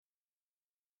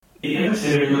The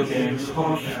Immaterial Games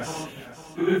Podcast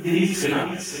with these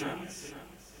guys.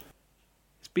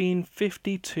 It's been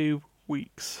 52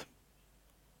 weeks.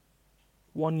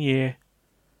 1 year.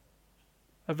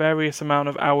 A various amount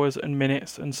of hours and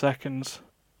minutes and seconds.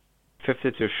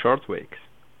 52 short weeks.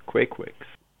 Quick weeks.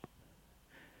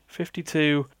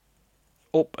 52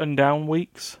 up and down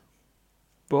weeks.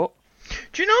 But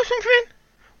do you know something?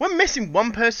 We're missing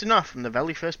one person off from the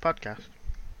very first podcast.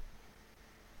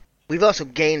 We've also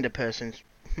gained a person.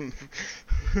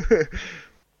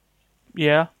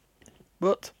 yeah,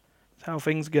 but that's how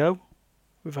things go.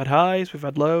 We've had highs, we've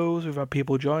had lows, we've had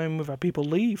people join, we've had people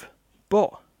leave.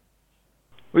 But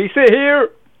we sit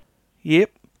here.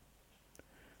 Yep.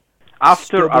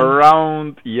 After Stubborn.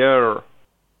 around year.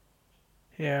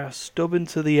 Yeah, stubborn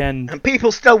to the end. And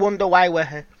people still wonder why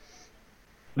we're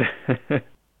here.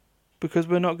 Because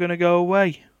we're not going to go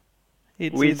away.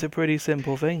 It's a pretty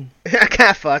simple thing. I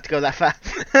can't afford to go that far.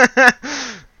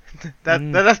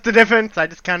 That's the difference. I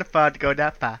just can't afford to go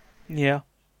that far. Yeah.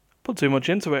 Put too much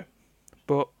into it.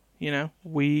 But,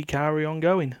 we carry on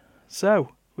going.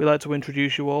 So, we'd like to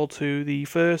introduce you all to the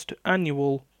first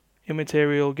annual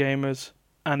Immaterial Gamers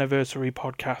Anniversary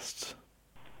Podcasts.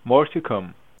 More to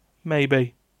come.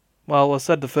 Maybe. Well, I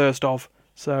said the first of,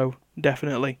 so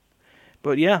definitely.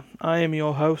 But yeah, I am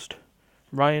your host,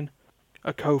 Ryan,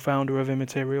 a co-founder of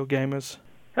Immaterial Gamers.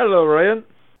 Hello, Ryan.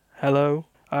 Hello.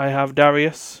 I have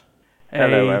Darius.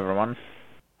 Hello, everyone.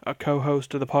 A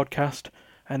co-host of the podcast,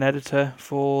 an editor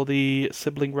for the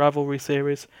Sibling Rivalry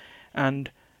series,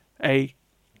 and a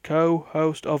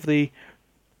co-host of the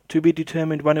to be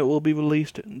determined when it will be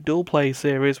released Dual Play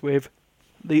series with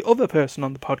the other person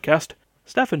on the podcast,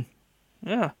 Stefan.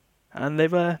 Yeah. And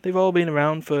they've all been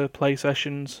around for play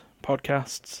sessions,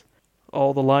 podcasts,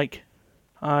 all the like.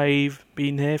 I've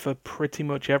been here for pretty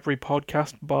much every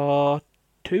podcast bar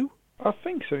 2. I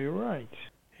think so, you're right.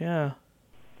 Yeah.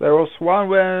 There was one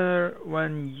where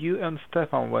when you and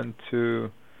Stefan went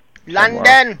to London.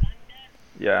 somewhere.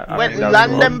 Yeah, Went think to that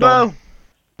was London, bro.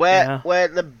 Yeah. Where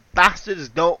the bastards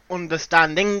don't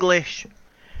understand English.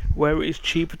 Where it is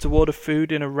cheaper to order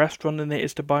food in a restaurant than it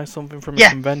is to buy something from a Yeah.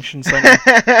 convention centre.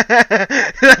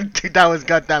 That was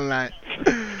goddamn right.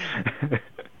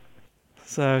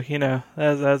 So,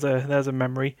 there's a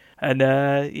memory. And,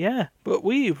 yeah, but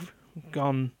we've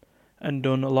gone and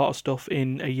done a lot of stuff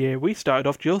in a year. We started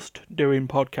off just doing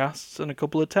podcasts and a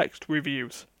couple of text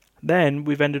reviews. Then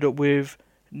we've ended up with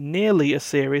nearly a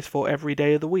series for every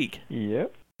day of the week.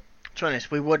 Yep. To be honest,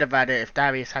 we would have had it if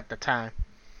Darius had the time.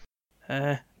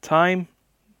 Time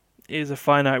is a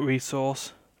finite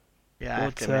resource. Yeah, I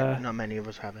have to But, admit, not many of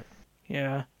us have it.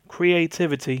 Yeah,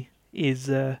 creativity is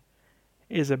a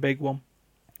big one.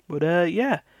 But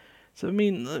yeah, so I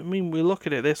mean, we look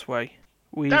at it this way.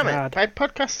 We've Damn it! had By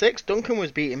podcast 6, Duncan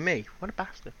was beating me. What a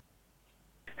bastard!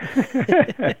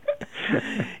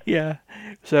 yeah.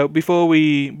 So before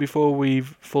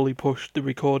we've fully pushed the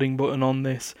recording button on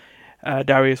this,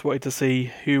 Darius wanted to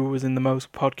see who was in the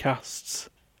most podcasts,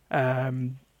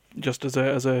 just as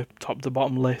a top to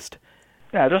bottom list.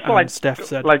 Yeah, just And like Steph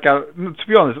said, to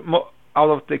be honest, out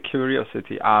of the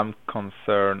curiosity, I'm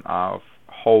concerned of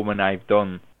how many I've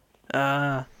done.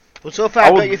 Well, so far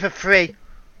I got you for free.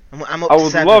 I'm up I to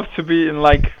would 7. love to be in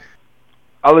like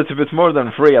a little bit more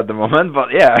than 3 at the moment,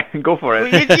 but yeah, go for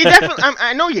it. Well, you definitely,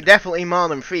 I know you're definitely more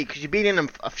than 3 because you've been in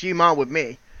a few more with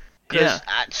me. Because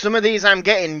some of these I'm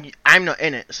getting, I'm not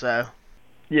in it, so.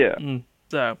 Yeah.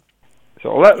 So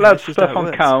let's just how it Stefan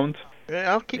works. count.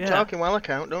 Yeah, I'll keep talking while I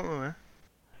count, don't worry.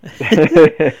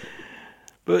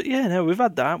 But yeah, no, we've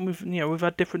had that. We've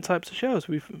had different types of shows.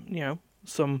 We've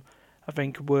some I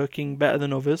think working better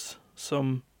than others.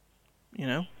 Some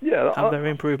yeah, have their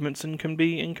improvements and can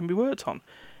be worked on.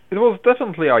 It was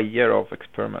definitely a year of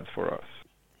experiments for us.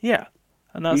 Yeah,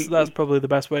 and that's probably the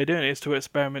best way of doing it, is to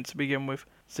experiment to begin with,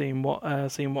 seeing what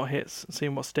hits,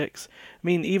 seeing what sticks. I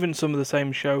mean, even some of the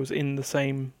same shows in the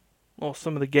same, or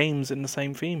some of the games in the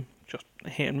same theme, just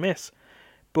hit and miss.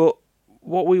 But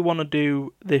what we want to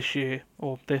do this year,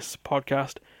 or this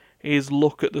podcast, is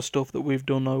look at the stuff that we've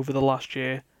done over the last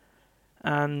year,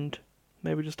 and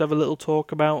maybe just have a little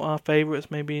talk about our favourites,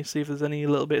 maybe see if there's any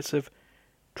little bits of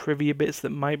trivia bits that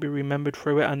might be remembered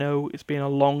through it. I know it's been a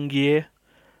long year,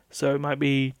 so it might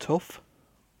be tough,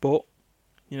 but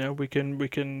we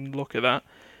can look at that.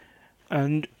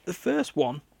 And the first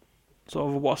one,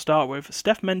 sort of what I start with,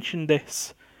 Steph mentioned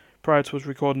this prior to us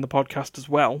recording the podcast as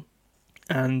well,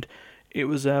 and it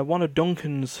was one of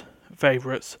Duncan's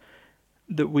favourites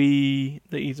that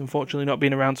he's unfortunately not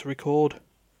been around to record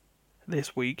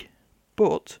this week,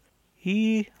 but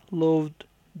he loved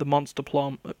the Monster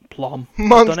Plum.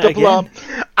 Monster Plum.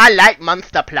 I like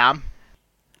Monster Plum.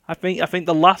 I think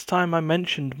the last time I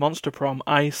mentioned Monster Prom,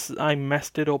 I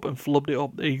messed it up and flubbed it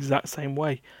up the exact same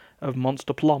way of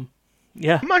Monster Plum.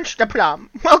 Yeah. Monster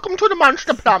Plum. Welcome to the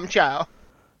Monster Plum show.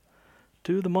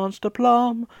 To the Monster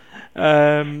Plum.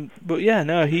 But yeah,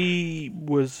 no, he's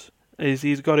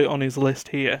got it on his list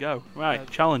here. Go. Right,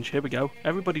 challenge, here we go.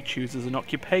 Everybody chooses an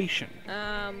occupation.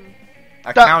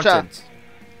 Accountant.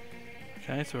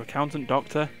 Okay, so accountant,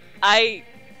 doctor.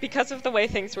 Because of the way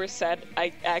things were said,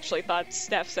 I actually thought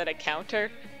Steph said a counter.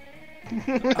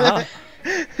 Ah.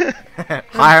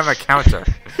 I am a counter.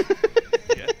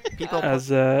 People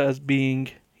as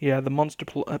being the Monster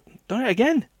Plum. Done it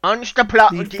again. Monster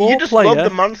Plum. You just love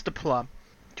the Monster Plum.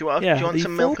 Do you want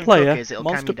some milk and cookies? It'll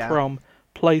Monster calm you down. Prom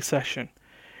play session.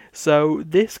 So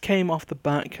this came off the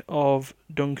back of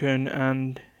Duncan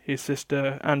and his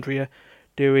sister Andrea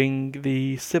doing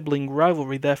the sibling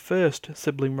rivalry, their first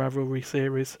sibling rivalry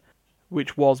series,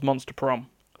 which was Monster Prom.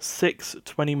 6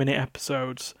 20-minute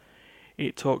episodes.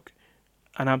 It took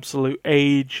an absolute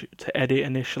age to edit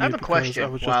initially. I have a question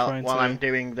while I'm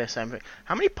doing this. How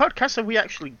many podcasts have we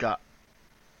actually got?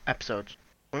 Episodes?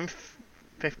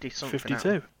 50-something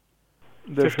 52.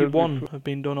 51 have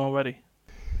been done already.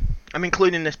 I'm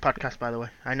including this podcast, by the way.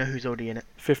 I know who's already in it.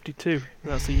 52.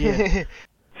 That's a year.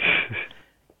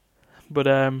 But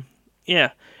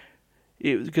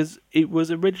because it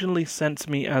was originally sent to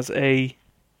me as a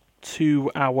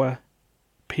 2-hour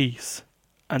piece,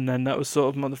 and then that was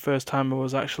sort of the first time I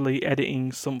was actually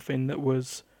editing something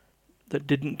that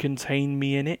didn't contain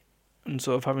me in it, and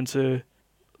sort of having to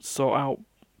sort out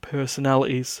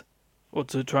personalities, or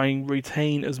to try and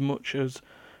retain as much as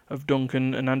of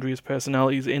Duncan and Andrea's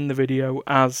personalities in the video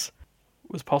as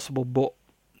was possible, but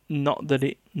not that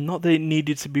it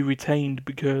needed to be retained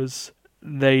because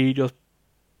they just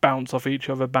bounce off each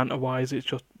other banter-wise. It's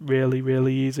just really,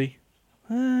 really easy.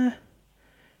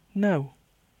 No,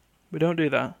 we don't do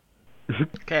that.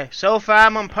 Okay, so far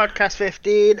I'm on podcast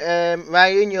 15.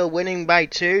 Ryan, you're winning by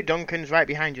 2. Duncan's right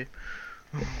behind you.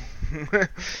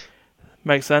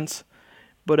 Makes sense.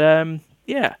 But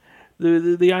yeah,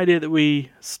 the idea that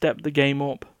we stepped the game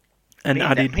up and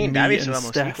added me and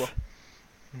Steph.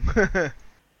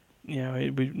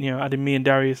 Added me and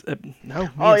Darius. And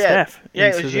Steph.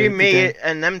 Yeah, it was you, me,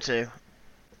 and them two.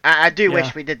 I do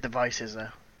wish we did the voices though.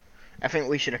 I think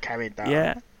we should have carried that.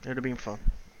 Yeah, it would have been fun.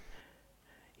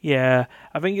 Yeah,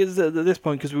 I think it's at this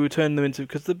point because we were turning them into,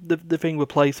 because the thing with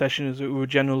play sessions is that we were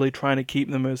generally trying to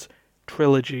keep them as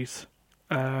trilogies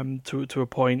to a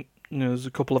point. There's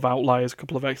a couple of outliers, a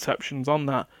couple of exceptions on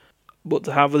that, but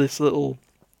to have this little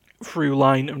through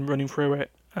line and running through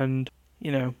it, and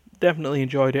definitely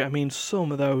enjoyed it. I mean,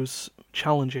 some of those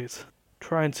challenges,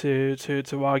 trying to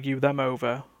argue them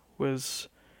over was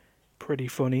pretty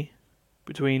funny,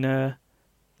 between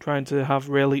trying to have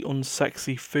really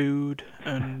unsexy food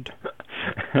and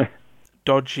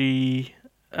dodgy,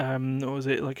 what was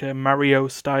it, like a Mario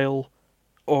style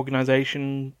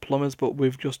organisation plumbers, but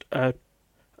with just a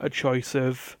choice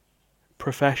of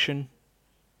profession.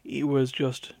 It was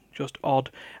just odd,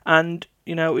 and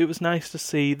it was nice to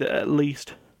see that at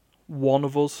least one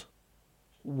of us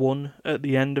won at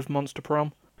the end of Monster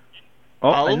Prom.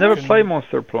 Oh, I never played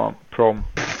Monster Prom.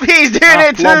 He's doing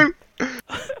it too!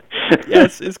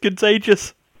 Yes, it's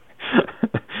contagious.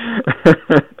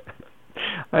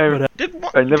 I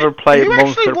never played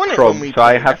Monster Prom, so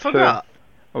I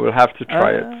will have to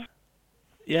try it.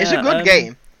 Yeah, it's a good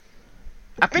game.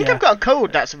 I think I've got a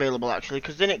code that's available actually,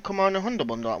 because didn't it come on a Humble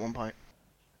Bundle at one point?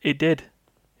 It did.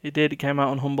 It came out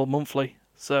on Humble Monthly,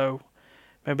 so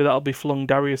maybe that'll be flung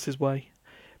Darius's way.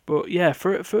 But yeah,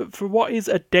 for what is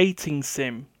a dating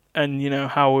sim, and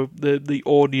how the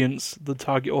audience, the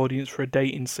target audience for a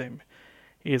dating sim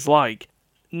is like,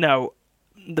 no,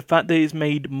 the fact that it's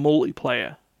made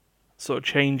multiplayer sort of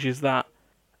changes that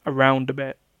around a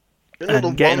bit. The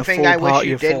one thing I wish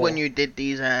you did when you did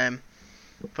these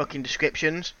fucking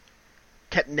descriptions,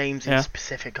 kept names in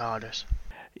specific orders.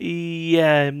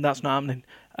 Yeah, that's not happening.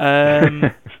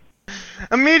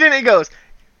 Immediately it goes,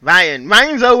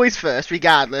 Ryan's always first,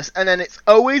 regardless, and then it's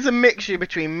always a mixture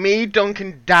between me,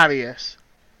 Duncan, Darius.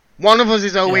 One of us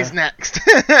is always next.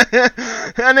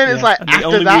 And then it's like,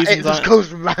 after that, it just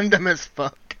goes random as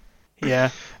fuck.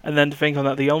 Yeah, and then to think on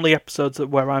that, the only episodes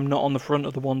where I'm not on the front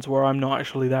are the ones where I'm not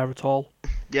actually there at all.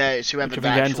 Yeah, it's whoever the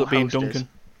ends up being host Duncan. Is.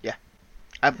 Yeah.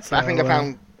 I think I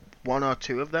found 1 or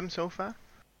 2 of them so far.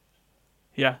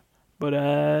 Yeah, but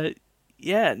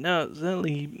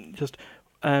certainly just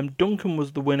Duncan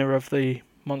was the winner of the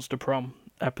Monster Prom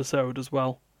episode as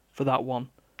well for that one.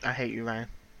 I hate you, Ryan.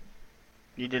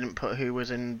 You didn't put who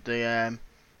was in the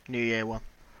New Year one.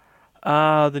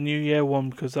 The New Year one,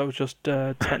 because that was just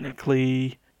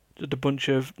technically just a bunch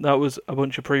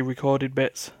of pre-recorded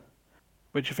bits,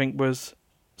 which I think was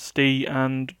Steve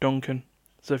and Duncan.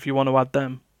 So if you want to add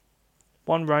them,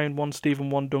 1 Ryan, 1 Steve,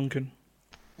 and 1 Duncan.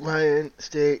 Ryan,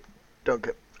 Steve,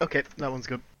 Duncan. Okay, that one's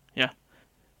good. Yeah,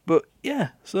 but yeah,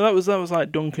 so that was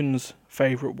like Duncan's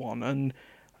favourite one, and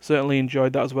certainly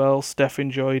enjoyed that as well. Steph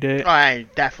enjoyed it. I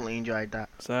definitely enjoyed that.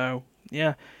 So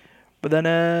yeah, but then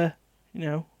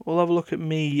we'll have a look at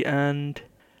me and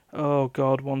oh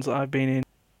god, ones that I've been in.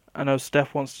 I know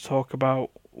Steph wants to talk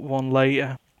about one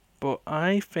later, but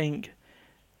I think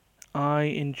I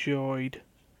enjoyed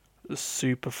the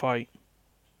Super Fight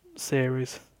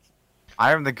series.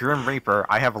 I am the Grim Reaper.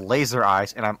 I have laser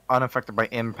eyes, and I'm unaffected by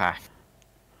impact.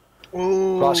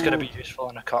 Ooh. Well, that's going to be useful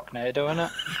in a cocknado, isn't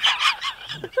it?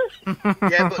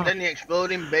 Yeah, but then the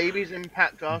exploding babies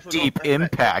impact also. Deep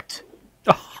impact.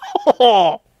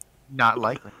 Not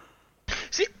likely.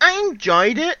 See, I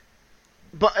enjoyed it,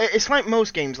 but it's like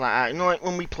most games like that. You know, like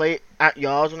when we play it at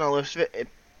yours and all this of it,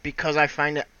 because I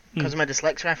find it, because of my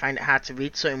dyslexia, I find it hard to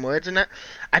read certain words in it.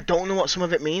 I don't know what some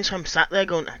of it means, so I'm sat there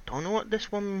going, I don't know what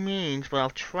this one means, but I'll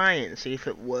try it and see if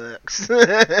it works. So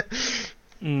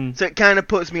it kind of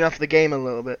puts me off the game a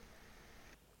little bit.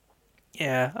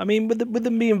 Yeah, I mean, with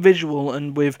them being visual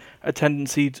and with a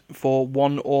tendency for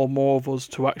one or more of us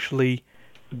to actually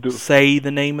say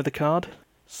the name of the card,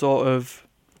 sort of,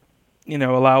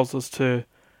 allows us to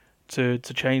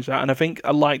change that. And I think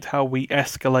I liked how we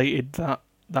escalated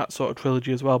that sort of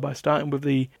trilogy as well by starting with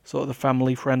the sort of the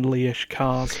family friendly-ish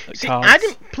cards. See, I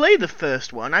didn't play the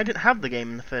first one. I didn't have the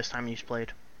game the first time you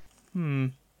played.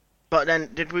 But then,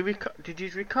 did you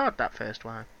record that first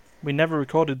one? We never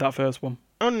recorded that first one.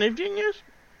 Oh, no, didn't you?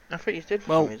 I thought you did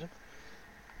for some reason.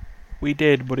 We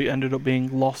did, but it ended up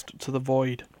being lost to the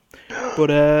void.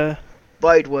 But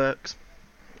Void works.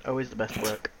 Always the best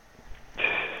work.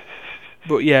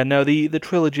 But yeah, no, the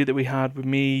trilogy that we had with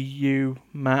me, you,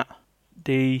 Matt,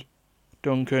 D,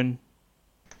 Duncan.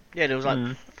 Yeah, there was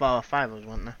like 4 or 5 of us,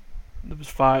 wasn't there? There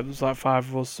was like 5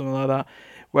 of us, something like that.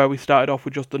 Where we started off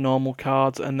with just the normal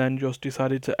cards and then just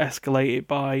decided to escalate it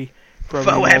by throwing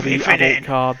in all the adult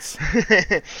cards.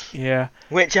 Yeah.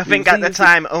 Which I think at the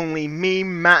time only me,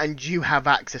 Matt, and you have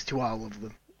access to all of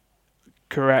them.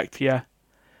 Correct, yeah.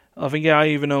 I think I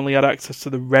even only had access to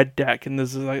the red deck, and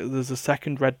there's a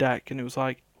second red deck, and it was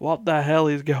like, what the hell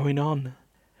is going on?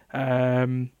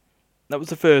 That was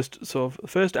the first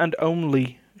and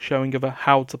only showing of a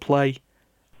how to play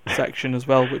section as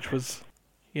well, which was,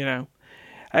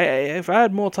 if I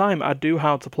had more time, I'd do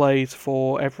how to plays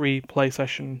for every play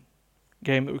session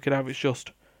game that we could have. It's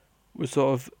just was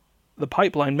sort of the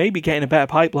pipeline. Maybe getting a better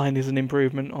pipeline is an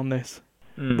improvement on this,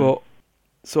 but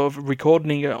sort of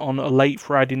recording it on a late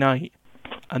Friday night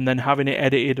and then having it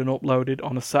edited and uploaded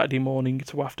on a Saturday morning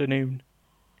to afternoon,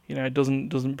 it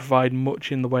doesn't provide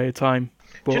much in the way of time.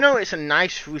 But, do you know it's a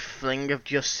nice thing of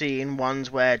just seeing ones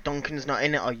where Duncan's not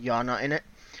in it or you're not in it?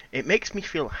 It makes me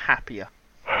feel happier.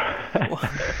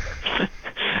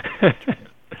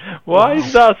 Why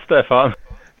is that, Stefan?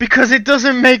 Because it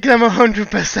doesn't make them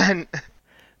 100%.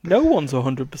 No one's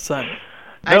 100%.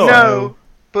 I know,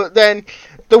 but then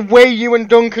the way you and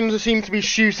Duncan seem to be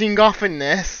shooting off in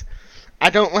this, I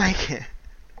don't like it.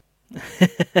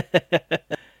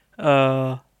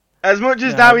 As much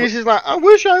as Darius is like, I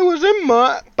wish I was in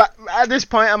more, but at this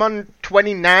point I'm on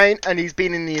 29 and he's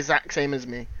been in the exact same as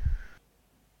me.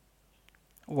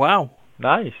 Wow.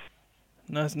 Nice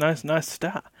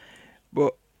stat.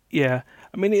 But yeah,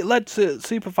 I mean,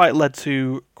 Super Fight led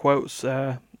to quotes.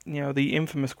 The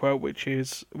infamous quote, which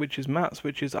is Matt's,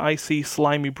 which is, "I see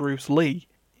slimy Bruce Lee."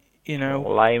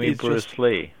 Slimy Bruce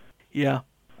Lee. Yeah.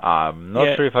 I'm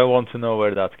not sure if I want to know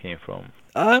where that came from.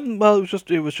 Well,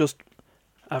 it was just.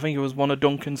 I think it was one of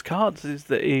Duncan's cards. Is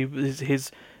that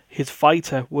his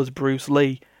fighter was Bruce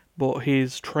Lee, but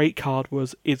his trait card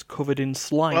is covered in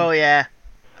slime. Oh yeah.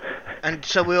 And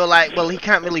so we were like, well, he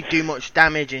can't really do much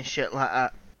damage and shit like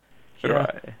that. Yeah.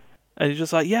 Right. And he's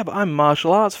just like, yeah, but I'm a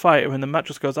martial arts fighter. And the Matt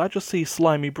just goes, I just see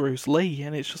slimy Bruce Lee.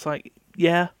 And it's just like,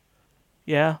 yeah,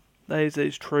 that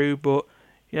is true. But,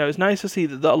 it's nice to see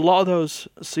that a lot of those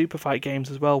Super Fight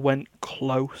games as well went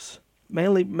close.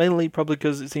 Mainly probably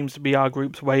because it seems to be our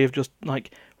group's way of just like,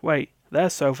 wait,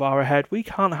 they're so far ahead, we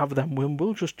can't have them win.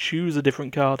 We'll just choose a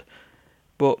different card.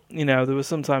 But, there were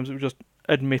sometimes it was just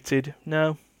admitted,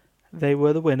 no, they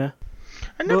were the winner.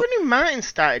 I never knew Martin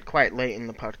started quite late in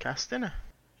the podcast, didn't I?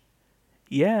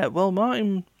 Yeah, well,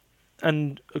 Martin,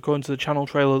 and according to the channel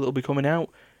trailer that'll be coming out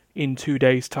in 2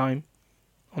 days' time,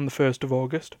 on the 1st of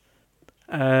August,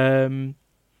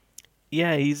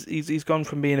 he's gone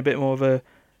from being a bit more of a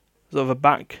sort of a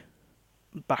back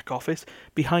office,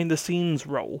 behind the scenes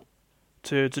role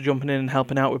to jumping in and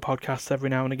helping out with podcasts every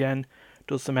now and again.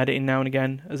 Does some editing now and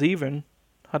again. Has even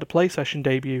had a play session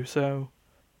debut. So,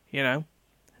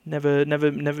 never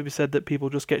be said that people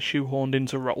just get shoehorned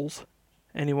into roles.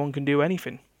 Anyone can do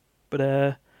anything.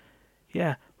 But we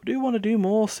do want to do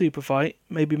more Super Fight.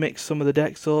 Maybe mix some of the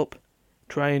decks up,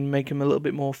 try and make them a little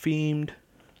bit more themed.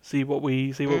 See what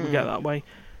we get that way.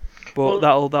 But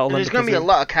that'll. There's going to be a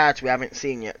lot of cards we haven't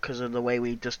seen yet because of the way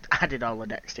we just added all the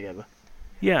decks together.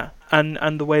 Yeah,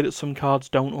 and the way that some cards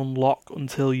don't unlock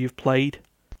until you've played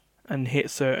and hit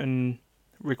certain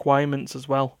requirements as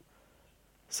well.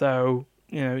 So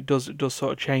it does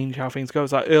sort of change how things go.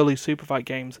 It's like early Super Fight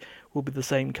games will be the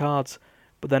same cards,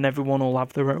 but then everyone will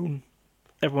have their own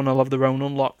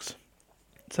unlocks.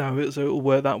 So it'll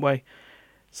work that way.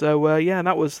 So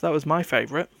that was my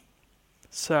favourite.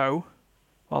 So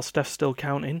while Steph's still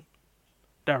counting,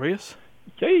 Darius.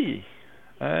 Yay!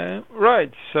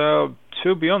 Right. So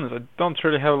to be honest, I don't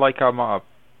really have like a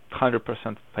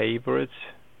 100% favorite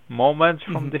moment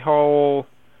from the whole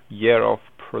year of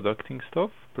production.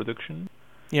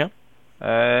 Yeah.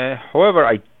 However,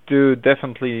 I do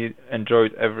definitely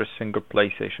enjoyed every single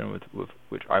PlayStation with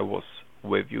which I was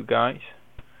with you guys.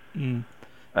 And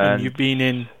you've been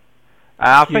in.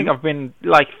 I think I've been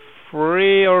like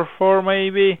 3 or 4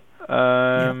 maybe.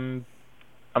 I'm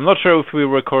not sure if we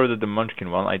recorded the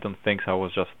Munchkin one. I don't think so. I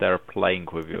was just there playing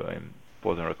with you. I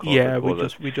wasn't recording. Yeah, we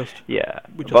just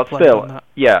but still, on that.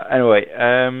 Yeah. Anyway,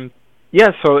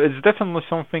 so it's definitely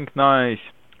something nice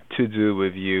to do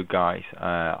with you guys.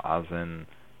 As in,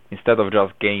 instead of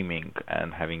just gaming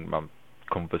and having a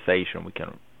conversation, we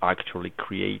can actually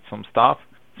create some stuff,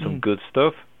 some good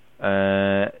stuff.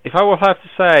 If I will have to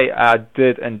say, I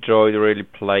did enjoy really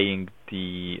playing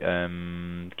the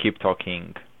Keep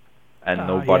Talking and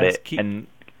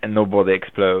nobody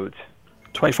explodes.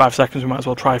 25 seconds, we might as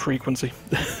well try frequency.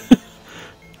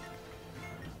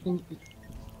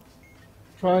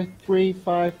 Try 3,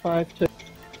 5, 5, 2.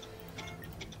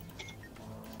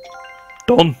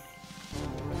 Done.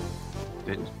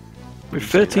 With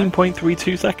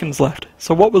 13.32 seconds left.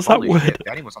 So what was that word? Shit,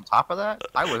 Danny was on top of that?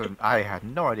 I had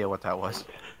no idea what that was.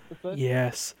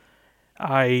 Yes.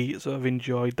 I sort of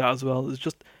enjoyed that as well. It's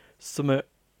just something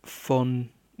fun.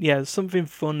 Yeah, something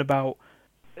fun about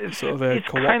sort of a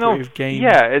cooperative game.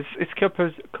 Yeah, it's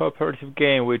cooperative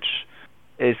game, which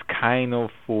is kind of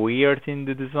weird in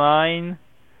the design.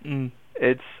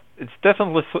 It's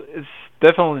definitely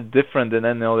different than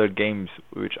any other games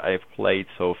which I've played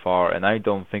so far, and I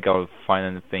don't think I'll find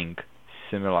anything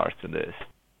similar to this.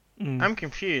 I'm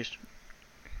confused.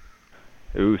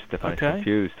 Ooh, Stefan is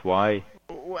confused. Why?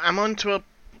 I'm onto a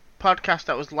podcast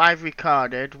that was live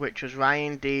recorded, which was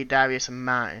Ryan, D, Darius, and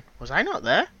Martin. Was I not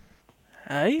there?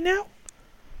 Hey, now?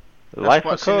 Live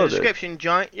what's recorded? In the description.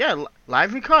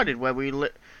 Live recorded, where we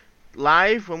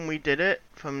live when we did it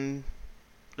from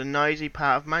the noisy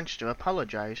part of Manchester.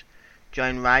 Apologise.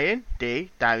 Join Ryan,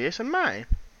 D, Darius, and Martin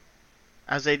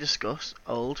as they discuss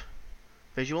old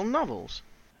visual novels.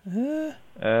 You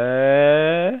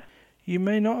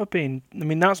may not have been. I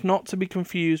mean, that's not to be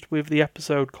confused with the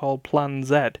episode called Plan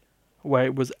Z, where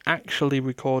it was actually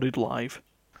recorded live.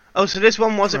 Oh, so this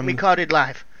one wasn't recorded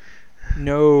live?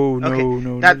 No.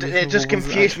 It just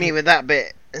confused me with that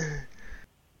bit.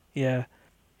 Yeah.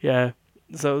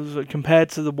 So compared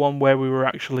to the one where we were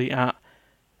actually at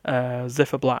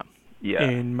Zifferblatt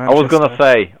in Manchester.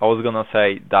 I was gonna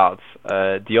say that's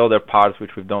the other parts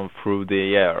which we've done through the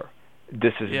year.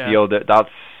 This is the other. That's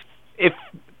if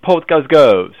podcast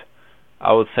goes,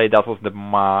 I would say that was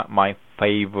my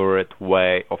favorite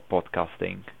way of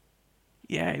podcasting.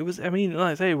 Yeah, it was. I mean,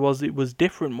 like I say, it was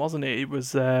different, wasn't it? It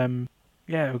was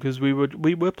because we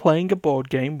were playing a board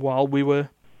game while we were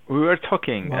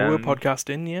talking, while we were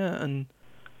podcasting,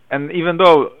 and even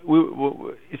though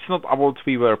it's not about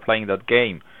we were playing that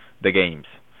game,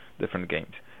 different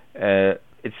games.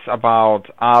 It's about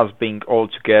us being all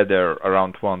together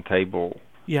around one table.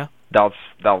 Yeah. That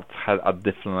had a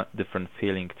different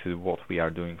feeling to what we are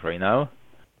doing right now.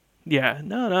 Yeah,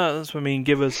 no, that's what I mean.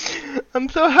 Give us. I'm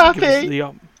so happy.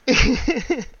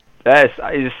 Yes,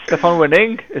 is Stefan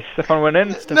winning?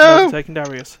 Stefan taking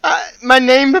Darius. My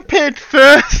name appeared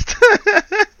first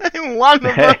in one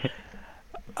of them.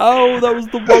 Oh, that was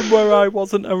the one where I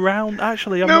wasn't around.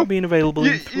 Actually, I'm not being available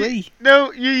in 3.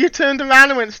 You turned around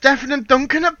and went, Stefan and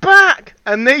Duncan are back!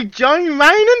 And they joined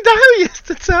Ryan and Darius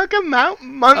to talk about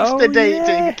monster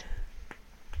dating.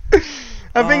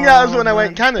 I think that was when I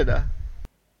went Canada.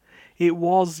 It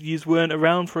was. You weren't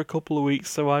around for a couple of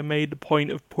weeks, so I made the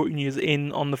point of putting you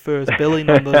in on the first billing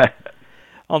on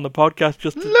on the podcast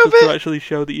just Love to it. actually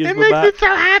show that you It were makes me back. so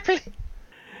happy.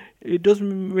 It does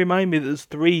remind me that there's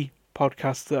 3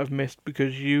 podcasts that I've missed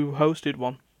because you hosted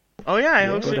one. Oh yeah, I Yeah.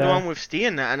 hosted But, the one with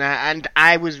Steve and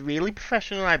I was really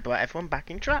professional. I brought everyone back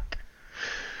in track.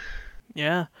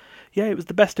 Yeah. Yeah, it was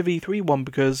the best of E3 one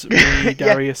because me,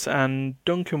 Darius, and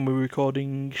Duncan were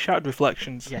recording Shattered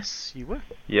Reflections. Yes, you were.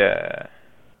 Yeah.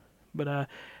 But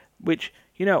which,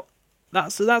 you know,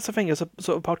 that's the thing as a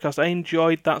sort of podcast. I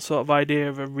enjoyed that sort of idea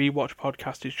of a rewatch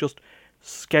podcast. It's just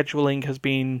scheduling has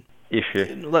been,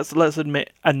 Issue. let's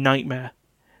admit, a nightmare.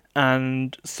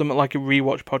 And something like a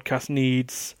rewatch podcast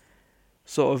needs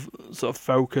sort of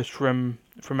focus from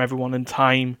everyone and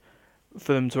time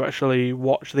for them to actually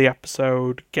watch the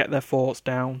episode, get their thoughts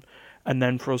down, and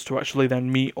then for us to actually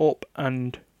then meet up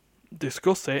and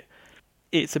discuss it.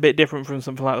 It's a bit different from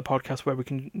something like the podcast where we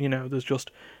can, there's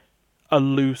just a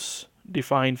loose,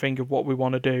 defined thing of what we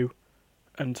want to do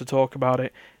and to talk about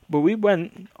it. But we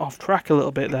went off track a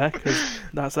little bit there because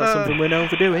that's something we're known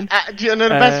for doing. Do you know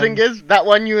the best thing is? That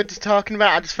one you were just talking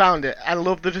about, I just found it. I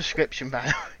love the description, by the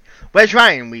way. Where's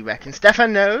Ryan? We reckon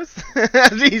Stefan knows.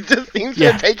 He just seems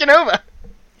to have taken over.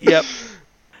 Yep.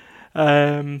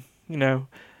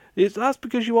 That's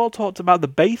because you all talked about the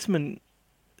basement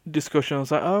discussion. I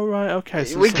was like, oh, right, okay.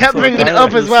 So We some kept sort of bringing it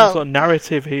dialogue, up as there's well. Some sort of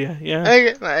narrative here, yeah.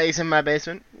 Okay, he's in my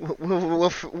basement.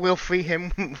 We'll free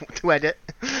him to edit.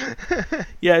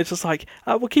 Yeah, it's just like,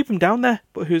 we'll keep him down there,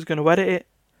 but who's going to edit it?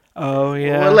 Oh,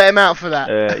 yeah. We'll let him out for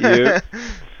that.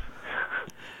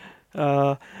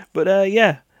 You.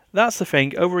 Yeah, that's the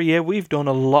thing. Over a year, we've done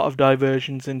a lot of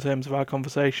diversions in terms of our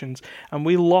conversations, and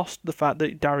we lost the fact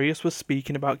that Darius was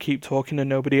speaking about Keep Talking and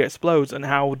Nobody Explodes and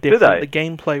how different the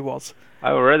gameplay was.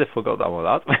 I already forgot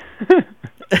about that.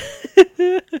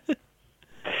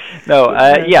 No,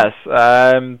 yes.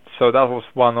 So that was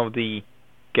one of the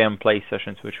gameplay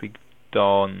sessions which we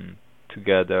done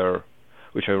together,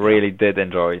 which I really did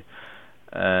enjoy.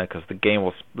 Because the game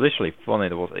was literally fun. I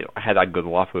had a good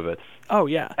laugh with it. Oh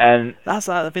yeah, and that's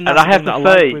I think and that's I have the to thing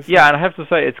that I say, like with and I have to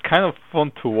say, it's kind of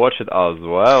fun to watch it as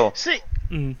well. See,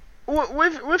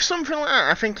 with something like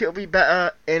that, I think it'll be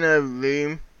better in a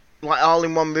room, like all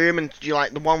in one room, and you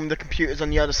like the one with the computers on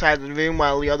the other side of the room,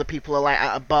 while the other people are like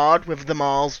at a board with them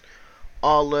all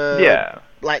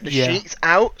like the sheets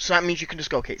out. So that means you can just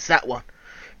go, okay, it's that one.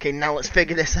 Okay, now let's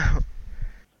figure this out.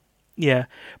 Yeah,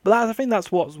 but I think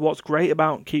that's what's great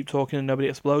about Keep Talking and Nobody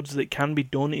Explodes is it can be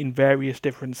done in various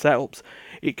different setups.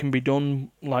 It can be done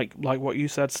like what you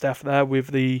said, Steph, there with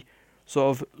the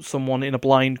sort of someone in a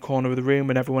blind corner of the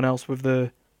room and everyone else with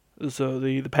the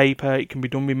paper. It can be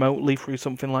done remotely through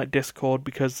something like Discord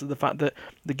because of the fact that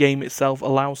the game itself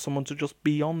allows someone to just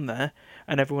be on there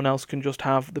and everyone else can just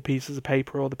have the pieces of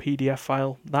paper or the PDF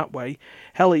file that way.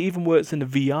 Hell, it even works in the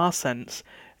VR sense.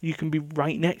 You can be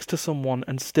right next to someone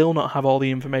and still not have all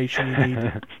the information you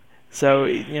need. So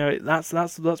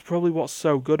that's probably what's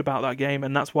so good about that game,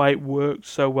 and that's why it works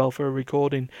so well for a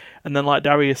recording. And then, like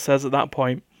Darius says at that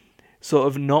point, sort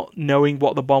of not knowing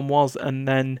what the bomb was, and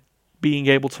then being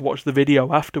able to watch the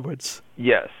video afterwards.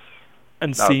 Yes.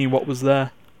 And seeing what was there.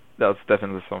 That's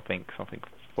definitely something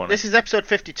funny. This is episode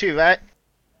 52, right?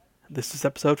 This is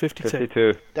episode 52.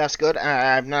 52. That's good.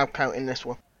 I'm now counting this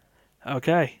one.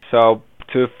 Okay. So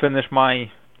to finish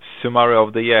my summary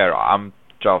of the year, I'm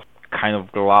just kind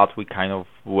of glad we kind of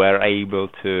were able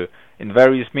to, in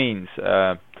various means,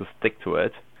 to stick to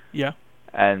it. Yeah.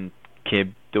 And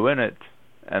keep doing it.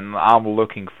 And I'm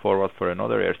looking forward for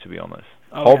another year, to be honest.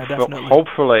 Oh, yeah,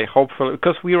 definitely. Hopefully,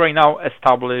 because we right now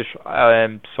establish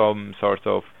some sort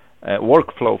of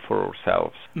workflow for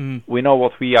ourselves. Mm. We know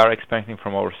what we are expecting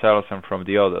from ourselves and from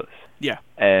the others. Yeah.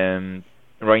 And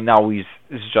right now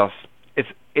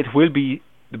it will be,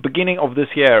 the beginning of this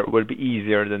year will be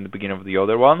easier than the beginning of the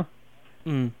other one.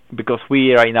 Mm. Because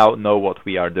we right now know what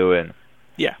we are doing.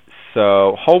 Yeah.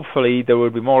 So hopefully there will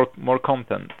be more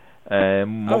content,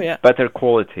 better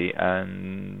quality,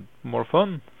 and more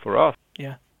fun for us.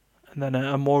 Yeah. And then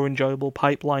a more enjoyable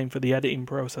pipeline for the editing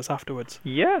process afterwards.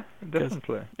 Yeah,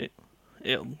 definitely.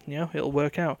 It'll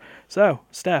work out. So,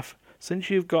 Steph, since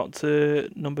you've got to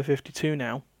number 52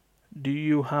 now, do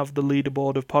you have the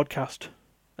leaderboard of podcast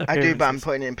appearances? I do, but I'm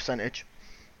putting it in percentage.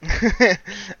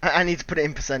 I need to put it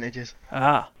in percentages.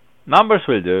 Ah. Numbers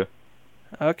will do.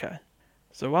 Okay.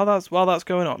 So while that's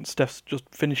going on, Steph's just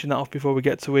finishing that off before we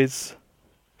get to his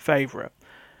favourite.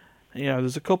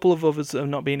 There's a couple of others that have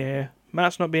not been here.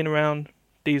 Matt's not been around,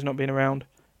 Dee's not been around,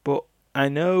 but I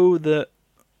know that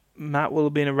Matt will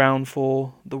have been around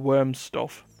for the worm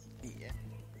stuff. Yeah.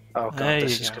 Oh god,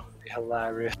 this is going to be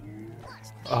hilarious.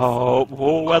 Oh,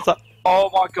 whoa, where's that? Oh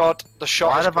my god, the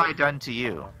shot. What have I done to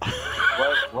you?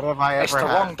 What have I ever Mr.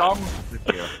 had? Long Dong With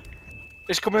you?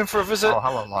 is coming for a visit. Oh,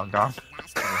 hello, Long Dong.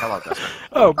 Hello, Dustin.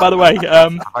 Oh, by the way,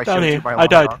 Have I down showed you here, my I Long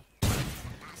died. Dong?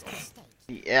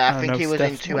 Yeah, I think know he was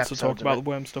Steph in 2 wants to episodes. talk about of the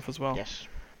worm stuff as well. it. Yes.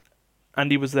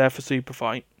 Andy was there for Super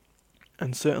Fight,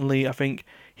 and certainly I think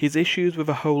his issues with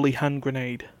a holy hand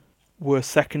grenade were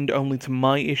second only to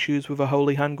my issues with a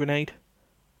holy hand grenade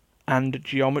and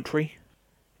geometry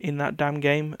in that damn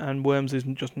game, and Worms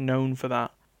isn't just known for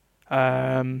that.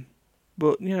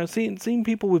 But you know, seeing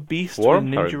people with Beast Worms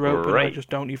and are Ninja Rope and I great. just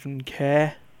don't even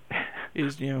care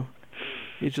is, you know,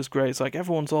 it's just great. It's like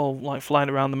everyone's all like flying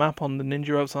around the map on the Ninja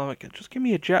Ropes, and I'm like, just give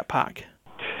me a jetpack,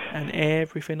 and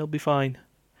everything will be fine.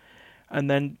 And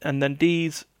then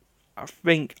D's, I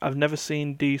think I've never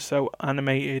seen D so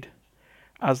animated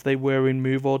as they were in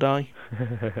Move or Die.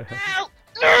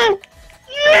 No!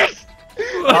 Yes!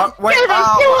 Wait, Give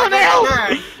us someone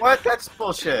else! What? That's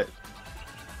bullshit.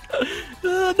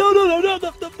 No,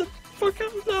 fuck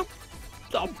out, no.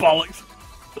 Oh, bollocks.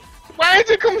 Why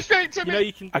did it come straight to You know, me?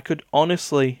 you can. I could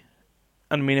honestly,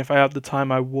 and I mean, if I had the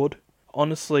time, I would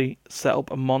honestly set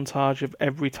up a montage of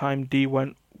every time D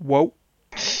went whoa.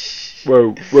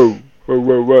 Whoa.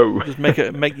 Just make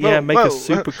a Whoa,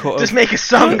 super cut. Just of, make a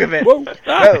song of it. Whoa,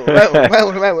 ah!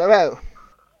 Whoa.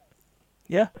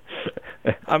 Yeah.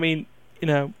 I mean, you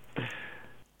know,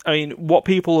 what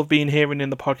people have been hearing in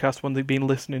the podcast when they've been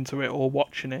listening to it or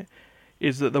watching it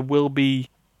is that there will be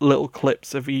little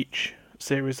clips of each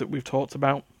series that we've talked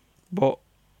about. But,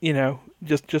 you know,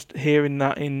 just hearing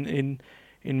that in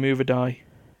Move or Die.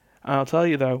 And I'll tell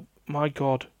you though, my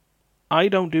God, I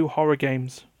don't do horror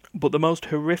games, but the most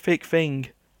horrific thing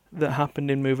that happened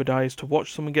in Move or Die is to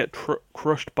watch someone get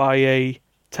crushed by a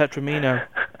Tetramino,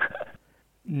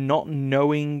 not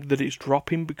knowing that it's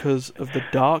dropping because of the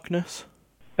darkness.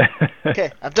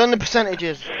 Okay, I've done the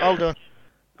percentages. All done.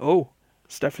 Oh,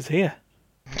 Steph is here.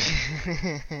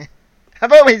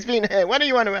 I've always been here. What do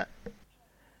you want about?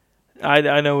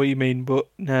 I know what you mean, but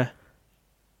nah.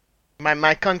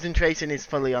 My concentration is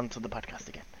fully onto the podcast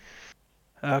again.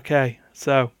 Okay,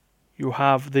 so you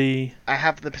have the. I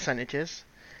have the percentages.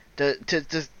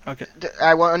 Okay.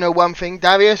 I want to know one thing.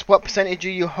 Darius, what percentage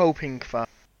are you hoping for?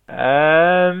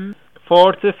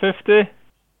 40, 50.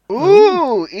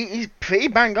 Ooh, he's pretty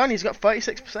bang on. He's got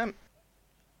 46%.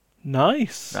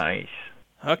 Nice. Nice.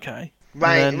 Okay.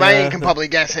 Ryan, And then, Ryan can probably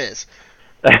guess his.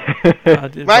 I did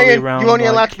probably Ryan, around, you're only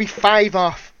like, allowed to be 5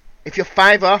 off. If you're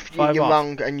 5 off, Five you're off.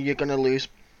 wrong and you're going to lose.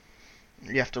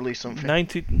 You have to lose something.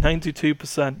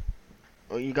 92%.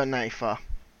 Oh, you got 94.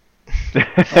 Oh. You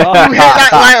hit that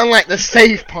right on like the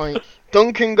save point.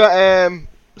 Duncan got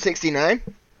 69%.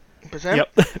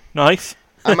 Yep. Nice.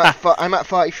 I'm at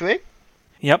 43.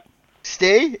 Yep.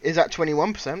 Stay is at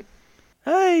 21%.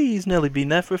 Hey, he's nearly been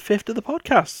there for a fifth of the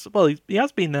podcast. Well, he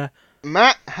has been there.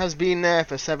 Matt has been there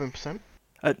for 7%.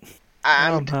 Oh,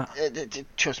 And Matt.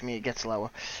 trust me, it gets lower.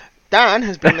 Dan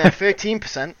has been there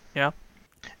 13%. Yeah.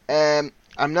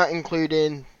 I'm not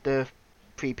including the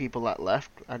 3 people that left.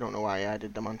 I don't know why I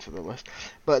added them onto the list.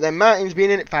 But then Martin's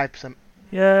been in at 5%.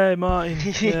 Yay, Martin.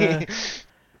 Yeah.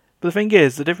 But the thing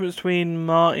is, the difference between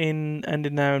Martin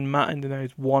ending there and Matt ending there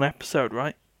is 1 episode,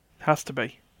 right? Has to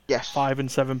be. Yes. 5 and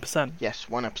 7%. Yes,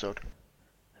 1 episode.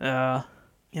 You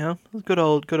know, good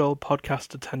old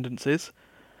podcast attendances.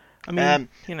 I mean,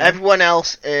 you know, Everyone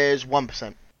else is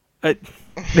 1%. uh,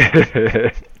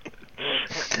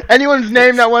 Anyone's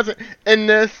name that wasn't in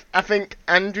this, I think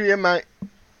Andrea might.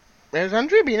 Has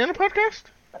Andrea been in a podcast?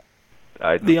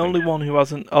 the only one who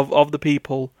hasn't of the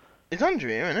people, It's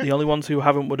Andrea, isn't it? the only ones who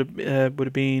haven't would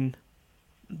have been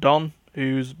Don,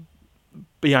 who's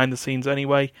behind the scenes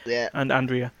anyway, Yeah. and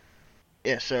Andrea.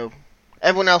 Yeah, so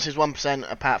everyone else is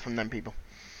 1% apart from them people.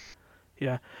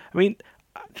 Yeah, I mean,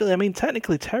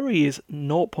 technically Terry is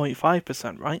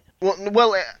 0.5%, right?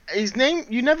 Well, his name.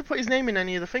 You never put his name in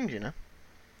any of the things, you know.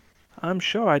 I'm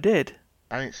sure I did.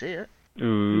 I didn't see it.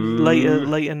 Ooh.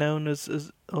 Later known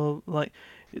as like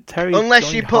Terry. Unless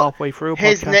joined you put halfway through a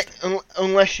his podcast.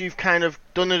 unless you've kind of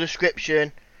done a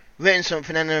description, written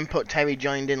something, and then put Terry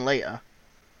joined in later.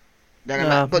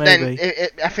 Then but maybe. then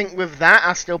I think with that,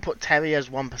 I still put Terry as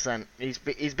 1%.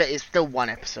 He's still 1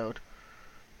 episode.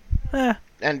 Eh,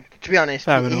 And to be honest,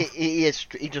 Fair he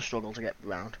just struggled to get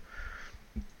around.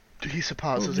 He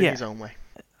supports us in yeah. his own way.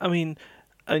 I mean,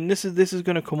 this is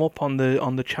going to come up on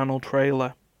the channel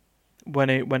trailer when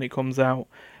it comes out.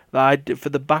 That I did, for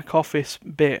the back office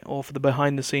bit or for the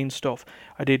behind the scenes stuff,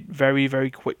 I did very,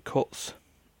 very quick cuts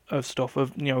of stuff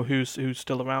of, you know, who's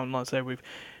still around. Like I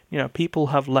say, people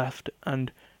have left,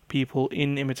 and people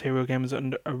in Immaterial Gamers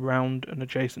and around and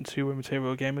adjacent to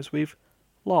Immaterial Gamers we've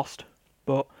lost.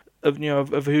 But of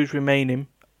who's remaining,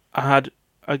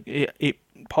 it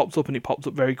pops up, and it pops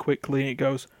up very quickly, and it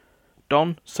goes,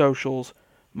 Don, socials,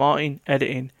 Martin,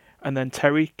 editing, and then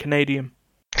Terry, Canadian.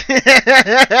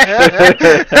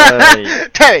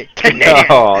 Terry, Canadian.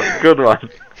 Oh, good one.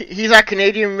 He's our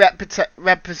Canadian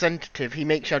representative. He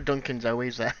makes sure Duncan's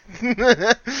always there.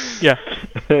 Yeah.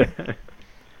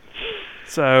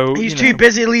 So he's too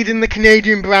busy leading the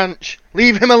Canadian branch.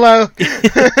 Leave him alone.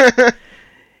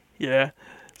 Yeah.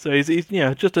 So he's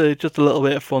just a little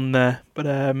bit of fun there, but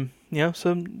that's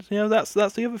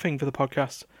the other thing for the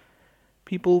podcast.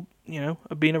 People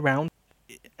have been around.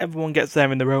 Everyone gets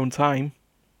there in their own time,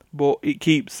 but it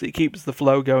keeps the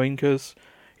flow going because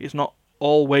it's not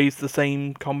always the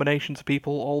same combinations of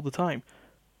people all the time.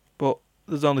 But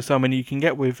there's only so many you can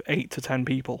get with 8 to 10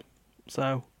 people,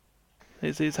 so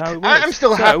it's how it works. I'm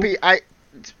still happy.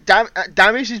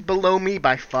 Darius is below me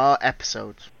by 4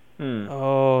 episodes.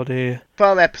 Oh dear.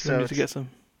 4 We episodes.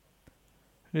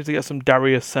 need to get some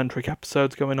Darius-centric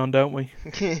episodes going on, don't we?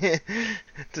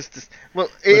 Well,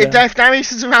 if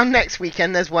Darius is around next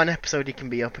weekend, there's 1 episode he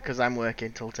can be up because I'm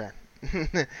working till 10.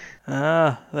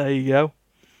 There you go.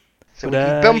 So we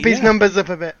can bump his numbers up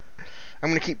a bit. I'm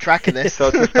going to keep track of this.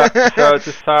 So to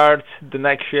start the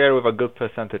next year with a good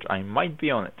percentage, I might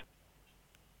be on it.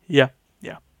 Yeah.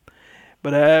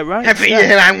 But right. Every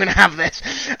year I'm going to have this.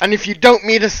 And if you don't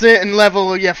meet a certain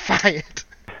level, you're fired.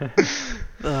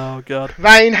 Oh god.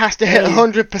 Ryan has to hit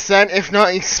 100%, if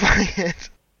not, he's fired.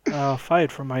 Oh,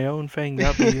 fired from my own thing.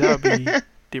 That'd be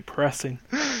depressing.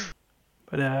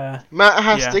 But Matt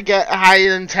has to get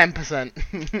higher than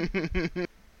 10%.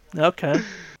 Okay.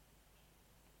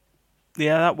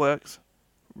 Yeah, that works.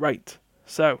 Right.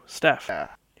 So, Steph,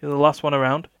 you're the last one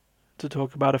around to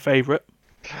talk about a favourite.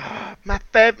 My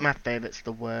favourite's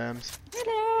the worms.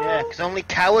 Yeah, because only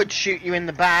cowards shoot you in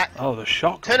the back. Oh, the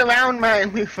shock. Turn around,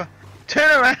 Martin Luther.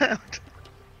 Turn around.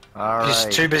 All He's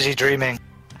right. too busy dreaming.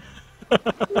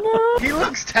 He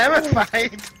looks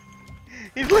terrified.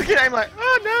 He's looking at him like,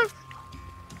 oh no.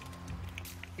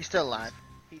 He's still alive.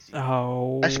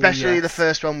 Oh, Especially yes. the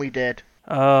first one we did.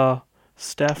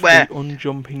 Steph, Where? the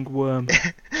unjumping worm.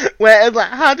 Where it's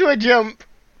like, how do I jump?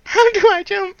 How do I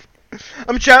jump?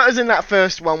 I'm sure it was in that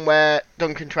first one where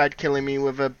Duncan tried killing me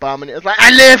with a bomb and it was like,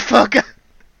 I live, fucker!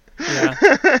 Yeah.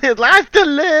 It's like, I have to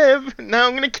live! Now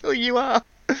I'm gonna kill you all.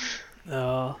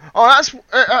 Oh, that's.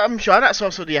 I'm sure that's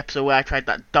also the episode where I tried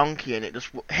that donkey and it just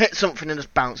hit something and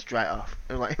just bounced right off.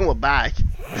 It was like, we're back.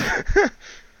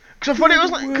 Because I thought it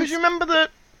was like, because you remember that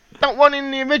one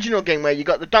in the original game where you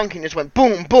got the donkey and just went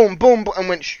boom, boom, boom, and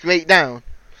went straight down.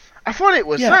 I thought it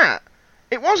was that.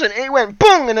 It wasn't. It went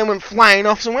boom and then went flying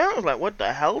off somewhere. I was like, what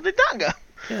the hell did that go?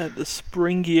 yeah, the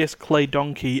springiest clay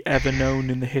donkey ever known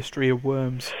in the history of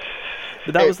worms.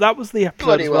 But that was the episode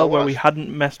bloody as well well where was. we hadn't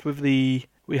messed with the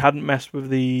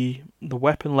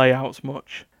weapon layouts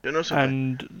much. You know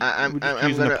something? And I'm we're just gonna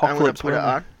using put Apocalypse, it weren't we?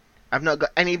 on. I've not got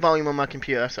any volume on my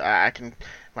computer, so I can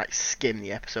like skim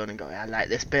the episode and go, I like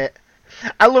this bit.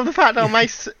 I love the fact that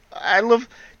do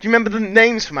you remember the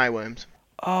names for my worms?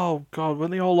 Oh god,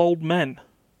 weren't they all old men?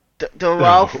 They're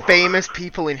all famous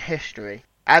people in history.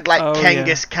 I had like Oh,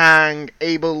 Genghis Khan,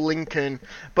 Abel Lincoln,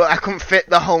 but I couldn't fit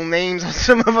the whole names on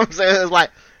some of them, so it was like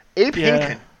Abe Yeah.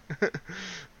 Lincoln.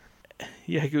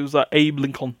 Yeah, it was like Abe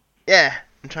Lincoln. Yeah,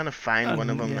 I'm trying to find one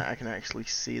of them yeah. that I can actually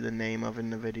see the name of in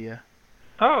the video.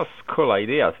 That was a cool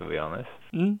idea, to be honest.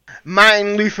 Mm?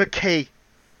 Martin Luther Key.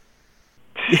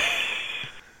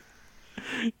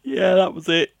 Yeah, that was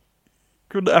it.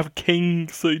 Couldn't have king,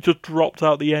 so it just dropped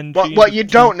out the end. What you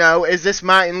don't know is this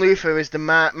Martin Luther is the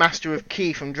master of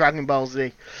Ki from Dragon Ball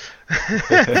Z. He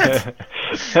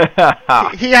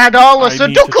had all the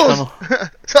Sudokus.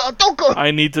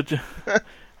 I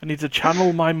need to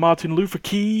channel my Martin Luther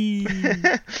Key.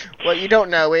 What you don't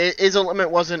know is his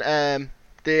ultimate wasn't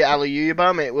the Hallelujah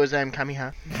bomb, it was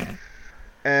Kamiha.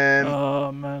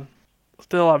 Oh man,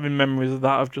 still having memories of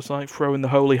that of just like throwing the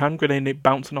holy hand grenade and it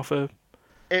bouncing off a.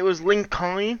 It was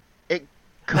Lincoln. Yeah,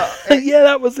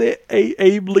 that was it.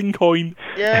 Abe Lincoln.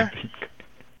 Yeah.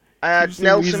 It was the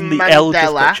Nelson reason the L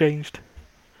just got Mandela. changed.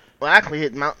 Well, actually,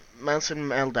 Nelson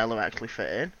Mandela actually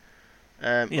fit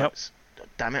in. Yep.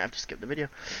 Damn it, I have to skip the video.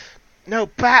 No,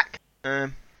 back.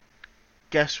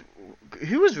 Guess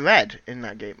who was red in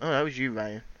that game? Oh, that was you,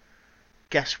 Ryan.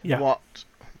 Guess what?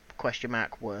 Question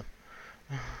mark worm.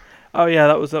 Oh yeah,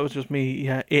 that was just me.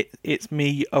 Yeah, it's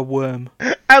me, a worm.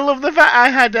 I love the fact I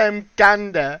had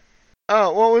Gander.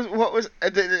 Oh, what was?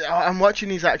 I'm watching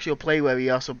his actual play where he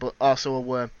also a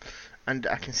worm, and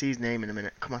I can see his name in a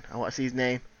minute. Come on, I want to see his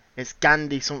name. It's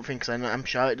Gandhi something because I'm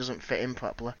sure it doesn't fit in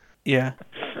properly. Yeah.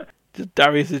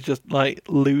 Darius is just like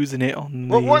losing it on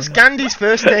the. Well, what's Gandhi's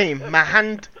first name?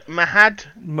 Mahad,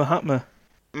 Mahatma.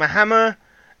 Mahama,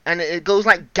 and it goes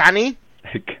like Gani.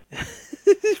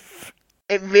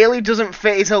 It really doesn't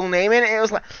fit his whole name in it. It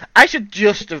was like, I should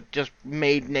just have just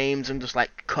made names and just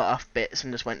like cut off bits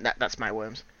and just went, that's my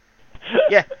worms.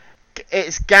 Yeah,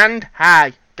 it's Gandhi.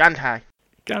 Gandhi.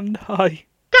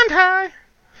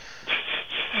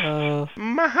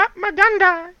 Mahatma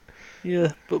Gandhi.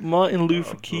 Yeah, but Martin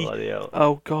Luther King.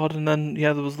 Oh God, and then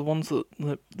there was the ones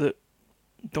that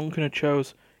Duncan had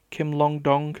chose. Kim Long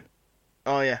Dong.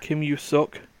 Oh yeah. Kim You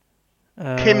Suck.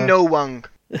 Kim No Wang.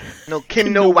 No,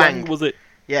 Kim No Wang Wang. was it?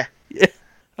 Yeah.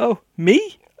 Oh,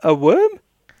 me? A worm?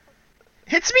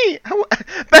 It's me.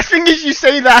 Best thing is you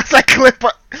say that as I clip.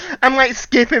 I'm like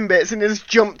skipping bits and just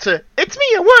jump to. It's me,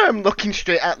 a worm, looking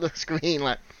straight at the screen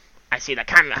like. I see the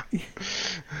camera.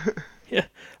 Yeah.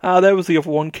 There was the other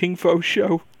one, King Fo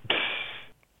Show.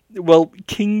 Well,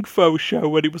 King Fo Show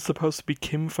when it was supposed to be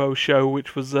Kim Fo Show,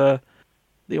 which was the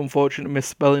unfortunate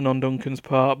misspelling on Duncan's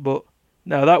part. But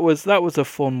no, that was a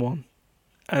fun one,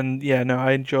 and yeah, no,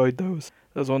 I enjoyed those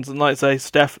ones. And like I say,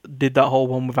 Steph did that whole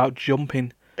one without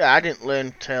jumping. Yeah, I didn't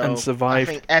learn till and survived.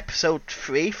 I think episode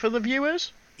 3 for the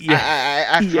viewers. Yeah,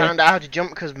 I found out how to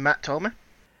jump because Matt told me.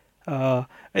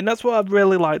 And that's what I'd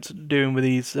really liked doing with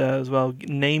these as well,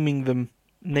 naming the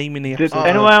episodes.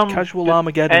 Casual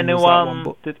Armageddon was that one,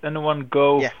 but did anyone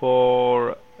go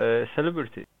for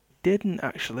celebrity? Didn't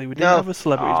actually. We didn't have a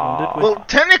celebrities one, did we? Well,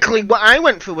 technically, what I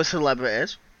went for was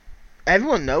celebrities.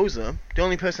 Everyone knows them. The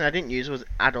only person I didn't use was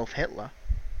Adolf Hitler.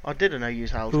 Or didn't I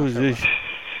use Adolf Hitler? Who's this?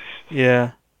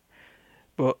 Yeah.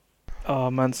 But,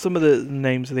 oh man, some of the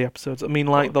names of the episodes. I mean,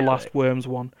 like the last Worms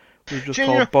one was just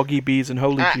called Boggy Bees and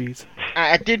Holy G's.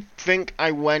 I did think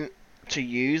I went to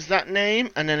use that name,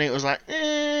 and then it was like,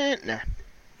 nah.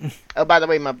 Oh, by the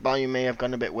way, my volume may have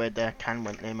gone a bit weird there. I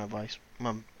won't name my voice.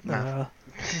 My mouth.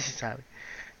 Sorry.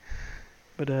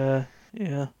 But,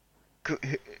 yeah.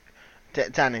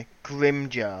 Danny,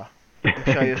 Grimjar. I'm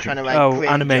sure you were trying to write Oh, Grimjar.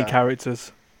 anime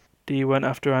characters. D went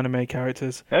after anime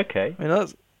characters. Okay. I mean,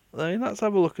 let's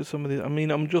have a look at some of these. I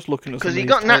mean, I'm just looking at some of these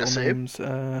got title Natsu. names.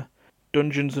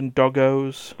 Dungeons and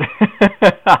Doggos.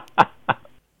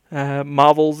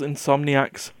 Marvel's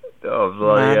Insomniacs. Oh,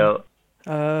 bloody hell.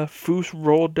 Foos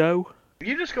Rawdo.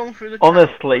 You just going through the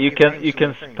Honestly, you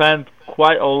can spend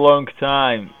quite a long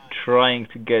time trying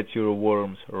to get your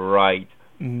worms right.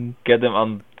 Get them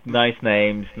on nice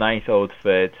names, nice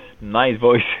outfits, nice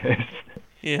voices.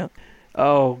 Yeah.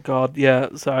 Oh God, yeah.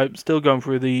 So I'm still going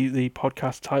through the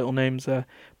podcast title names.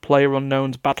 Player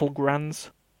Unknown's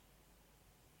Battlegrounds.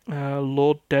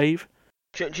 Lord Dave.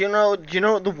 Do you know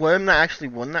the worm that actually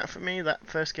won that for me, that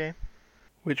first game?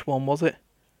 Which one was it?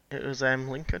 It was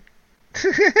Lincoln.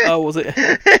 Oh, was it?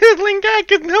 It was Lincoln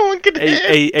because no one could hit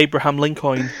him. Abraham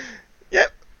Lincoln.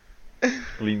 Yep.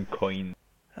 Lincoln.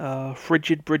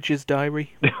 Frigid Bridges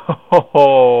Diary.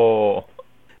 Oh.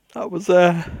 That was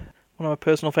one of my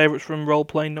personal favourites from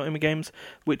role-playing Nottingham games,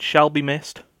 which shall be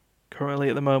missed currently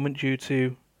at the moment due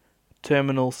to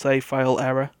terminal save file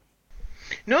error.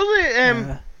 You know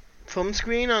the thumb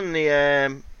screen on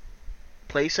the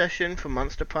play session for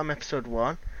Monster Prom Episode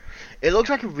 1? It looks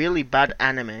like a really bad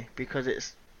anime because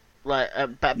it's like a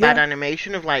bad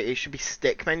animation of like it should be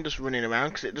stickmen just running around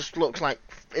because it just looks like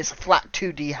it's flat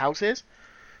 2D houses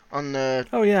on the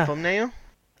thumbnail.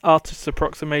 Artist's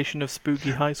approximation of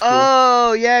Spooky High School.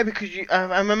 Oh yeah, because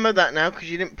I remember that now because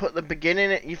you didn't put the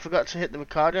beginning. You forgot to hit the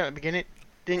recorder at the beginning,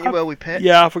 didn't you? Where we picked.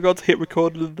 Yeah, I forgot to hit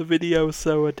record of the video,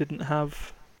 so I didn't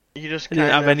have. I didn't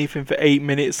have anything for 8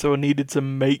 minutes, so I needed to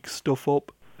make stuff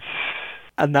up.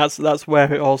 And that's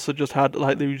where it also just had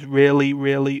like these really,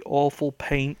 really awful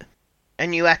paint.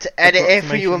 And you had to edit it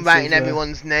for you and writing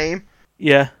everyone's name.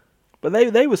 Yeah, but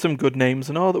they were some good names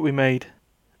and all that we made.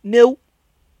 Nil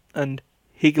and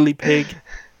Higgly Pig.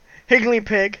 Higgly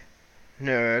Pig.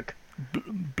 Nerg.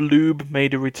 Bloob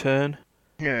made a return.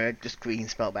 Nerg, just green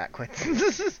spelled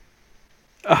backwards.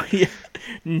 Oh yeah,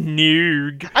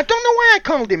 Noog. I don't know why I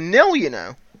called him Nil. You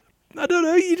know. I don't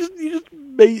know. You just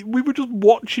made. We were just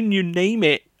watching you name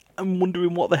it and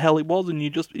wondering what the hell it was, and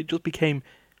it just became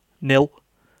Nil.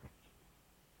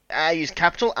 I used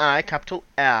capital I, capital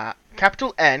R,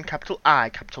 capital N, capital I,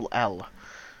 capital L.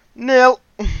 Nil.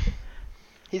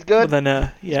 He's good. But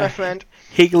then, He's my friend.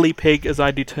 Higgly Pig, as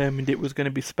I determined it was going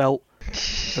to be spelt,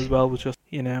 as well, was just,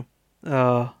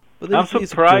 But I'm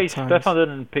surprised Stefan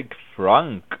didn't pick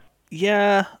Frank.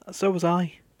 Yeah, so was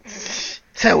I.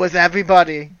 So was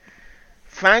everybody.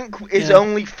 Frank is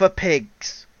only for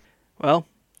pigs. Well,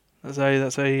 that's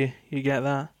how you get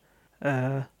that.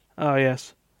 Oh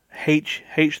yes,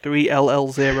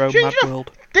 H3LL0 Mad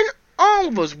World. Didn't all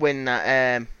of us win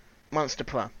that Monster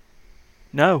Pro?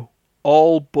 No,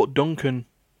 all but Duncan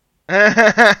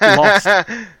lost.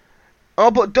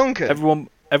 Oh, but Duncan.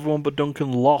 Everyone but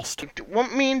Duncan lost.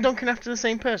 Weren't me and Duncan after the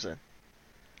same person?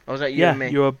 Or was that you Yeah, and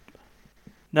me?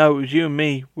 No, it was you and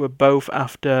me. We're both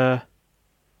after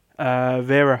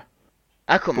Vera.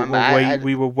 I couldn't But remember.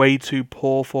 we were way too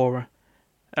poor for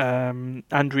her.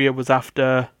 Andrea was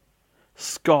after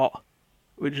Scott,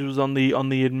 which was on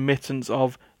the admittance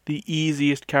of the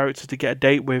easiest character to get a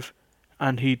date with,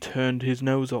 and he turned his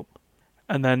nose up.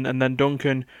 And then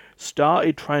Duncan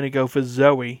started trying to go for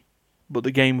Zoe, but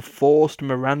the game forced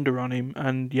Miranda on him,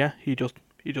 and yeah, he just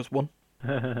won.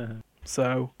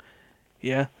 So,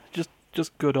 yeah,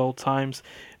 just good old times.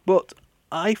 But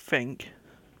I think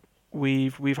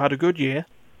we've had a good year.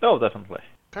 Oh, definitely.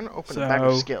 Kind of open a bag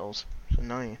of Skittles. It's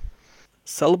annoying.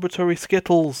 Celebratory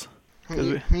Skittles.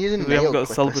 We haven't got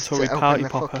a celebratory party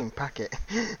popper. Fucking packet.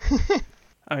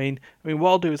 I mean, what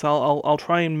I'll do is I'll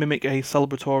try and mimic a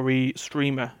celebratory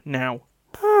streamer now.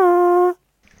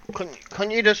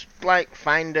 Couldn't you just like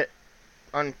find it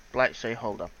on, like, say,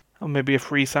 hold on? Or maybe a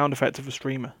free sound effect of a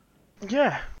streamer.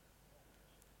 Yeah.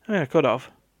 I mean, I could have,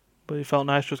 but it felt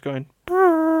nice just going.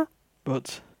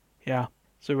 But yeah,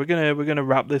 so we're gonna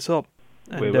wrap this up.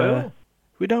 And, We will.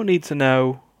 We don't need to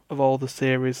know of all the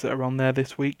series that are on there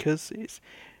this week because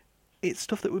it's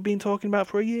stuff that we've been talking about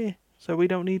for a year. So we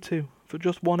don't need to for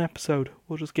just one episode.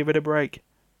 We'll just give it a break.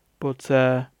 But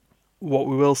what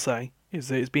we will say is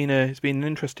that it's been an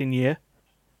interesting year.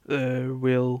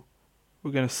 We're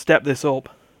gonna step this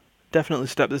up. Definitely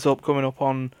step this up coming up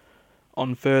on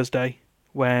Thursday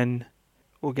when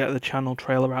we'll get the channel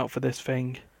trailer out for this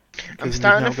thing. I'm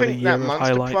starting to think that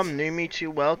Monster Prom knew me too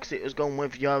well because it was going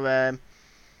with your.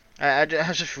 I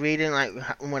was just reading like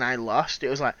when I lost, it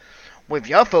was like, with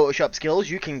your Photoshop skills,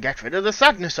 you can get rid of the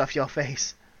sadness off your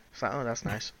face. It's like, oh, that's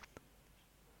nice.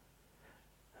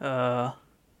 Yeah,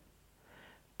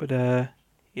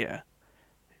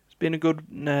 it's been a good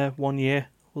 1 year.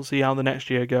 We'll see how the next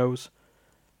year goes.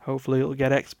 Hopefully, it'll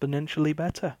get exponentially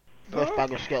better. First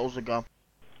bag of Skittles to go.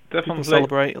 People Definitely.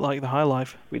 celebrate like the high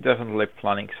life. We're definitely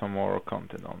planning some more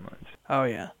content on it. Oh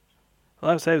yeah.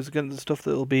 Well, I would say it's the stuff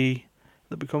that'll be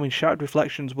coming. Shattered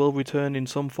Reflections will return in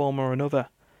some form or another.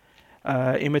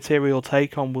 Immaterial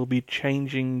Take On will be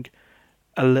changing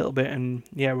a little bit, and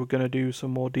yeah, we're gonna do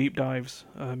some more deep dives.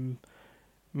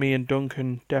 Me and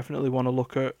Duncan definitely want to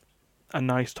look at a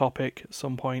nice topic at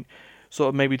some point. Sort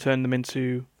of maybe turn them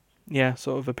into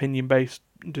sort of opinion-based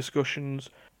discussions,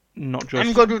 not just.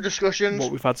 I'm good with discussions.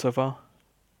 What we've had so far.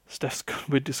 Steph's good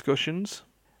with discussions.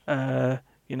 Other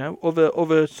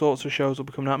sorts of shows will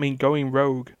be coming out. I mean, Going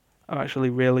Rogue, I'm actually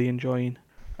really enjoying.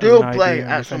 Dual play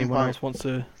at if some anyone point. else wants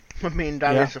to. Me and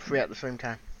Darius are free at the same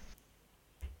time.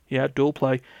 Yeah, dual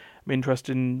play. I'm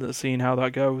interested in seeing how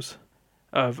that goes.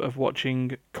 Of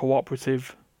watching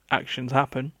cooperative actions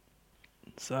happen.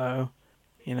 So,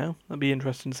 it'll be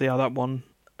interesting to see how that one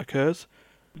occurs.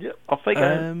 Yeah, I think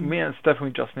me and Steph, we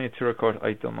just need to record,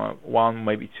 I don't know, 1,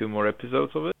 maybe 2 more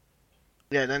episodes of it.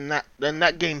 Yeah, then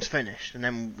that game's finished, and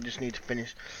then we just need to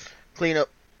clean up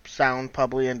sound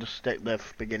probably, and just stick the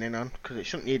beginning on because it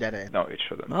shouldn't need editing. No, it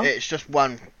shouldn't. No. It's just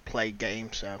one play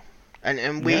game, so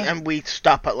and we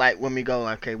stop at like when we go,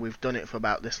 okay, we've done it for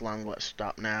about this long, let's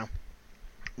stop now.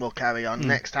 We'll carry on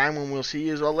next time when we'll see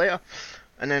you all later,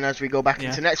 and then as we go back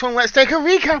into the next one, let's take a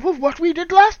recap of what we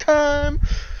did last time.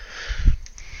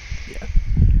 Yeah.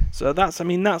 So that's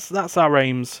our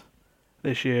aims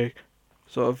this year.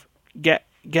 Sort of get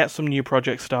some new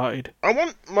projects started. I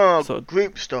want more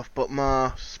group stuff, but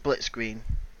more split screen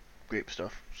group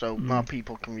stuff, so more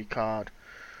people can record.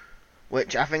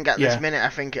 Which I think at this minute, I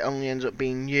think it only ends up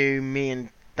being you, me, and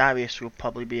Darius will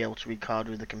probably be able to record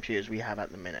with the computers we have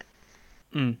at the minute.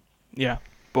 Yeah,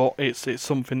 but it's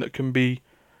something that can be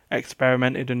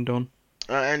experimented and done.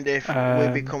 And if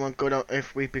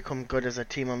we become good as a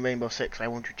team on Rainbow Six, I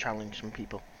want to challenge some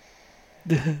people.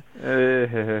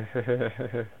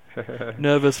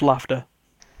 Nervous laughter,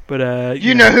 but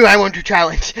you know who I want to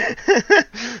challenge.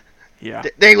 Yeah,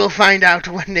 they will find out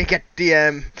when they get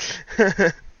the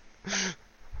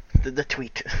the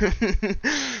tweet.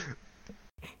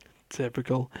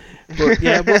 Typical. But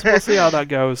yeah, we'll see how that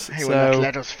goes. He will not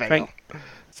let us fail.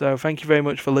 Thank you very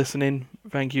much for listening.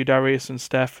 Thank you, Darius and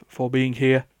Steph, for being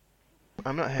here.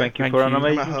 I'm not here. Thank you for an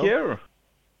amazing year.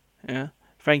 Yeah.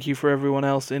 Thank you for everyone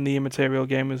else in the Immaterial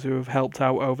Gamers who have helped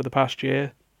out over the past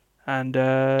year. And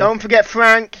don't forget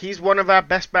Frank. He's one of our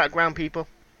best background people.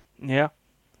 Yeah,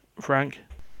 Frank.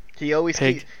 He always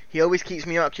Pig. keeps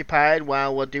me occupied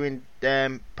while we're doing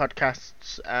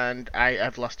podcasts, and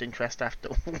I've lost interest after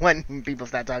when people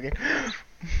start talking.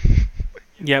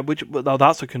 Yeah, well,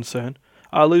 that's a concern.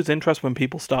 I lose interest when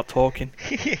people start talking.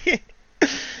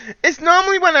 It's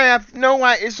normally when I have no.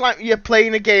 It's like you're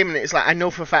playing a game, and it's like I know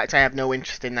for a fact I have no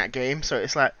interest in that game. So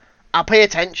it's like I'll pay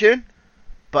attention,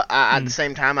 but at the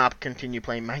same time I'll continue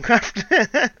playing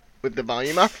Minecraft with the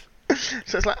volume off.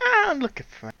 So it's like I'm looking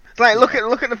for. It's like look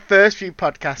at the first few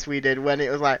podcasts we did when it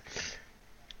was like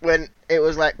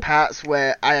parts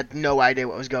where I had no idea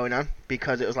what was going on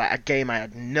because it was like a game I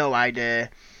had no idea.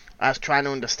 I was trying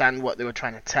to understand what they were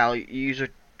trying to tell.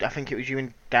 I think it was you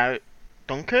and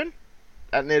Duncan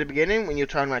at near the beginning when you were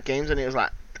talking about games, and it was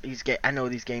like I know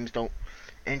these games don't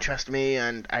interest me,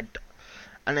 and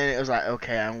then it was like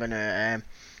okay, I'm gonna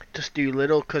just do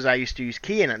little because I used to use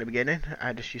keying at the beginning.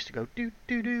 I just used to go do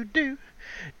do do do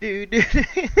do do.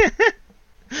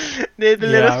 There's a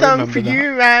little song for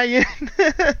you, Ryan.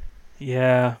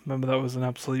 Yeah, remember that was an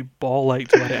absolute ball ache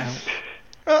to edit out.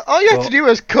 All you had to do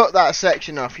was cut that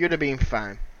section off. You'd have been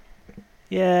fine.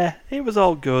 Yeah, it was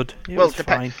all good. It was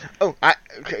fine. Oh,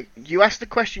 okay. You asked the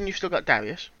question. You've still got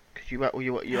Darius because you had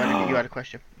a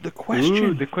question. The question.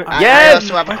 Ooh, I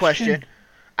also have a question.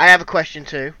 I have a question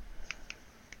too.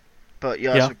 But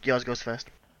yours goes first.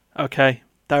 Okay,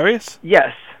 Darius.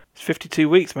 Yes. It's 52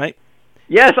 weeks, mate.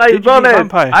 Yes, I've done it.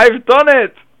 Vampire? I've done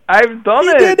it.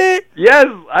 You did it. Yes,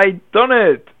 I've done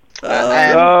it.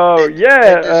 There's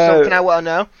something I want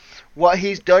to know. What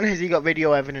he's done, has he got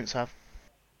video evidence of?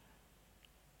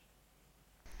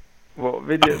 What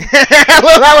video? Well,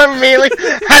 that one really.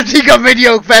 Has he got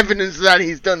video evidence that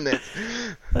he's done this?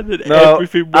 And then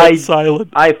everything went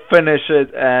silent. I finished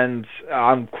it, and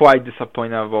I'm quite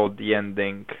disappointed about the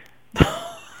ending.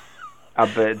 A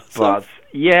bit, but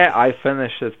yeah, I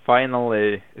finished it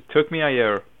finally. It took me a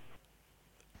year.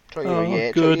 Good.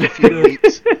 It took you a few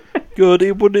weeks. Good.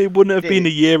 It wouldn't have been a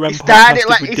year. He started it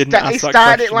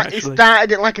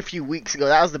like a few weeks ago.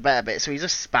 That was the better bit. So he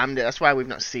just spammed it. That's why we've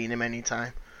not seen him any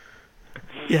time.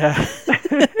 Yeah.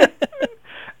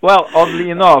 Well, oddly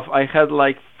enough, I had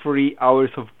like 3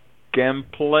 hours of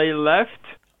gameplay left.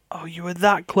 Oh, you were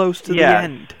that close to the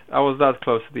end. I was that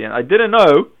close to the end. I didn't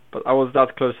know, but I was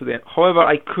that close to the end. However,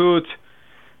 I could,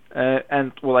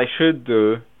 and what I should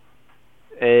do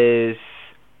is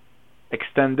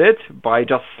extend it by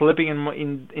just sleeping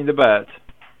in the bed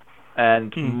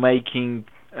and making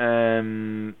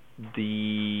the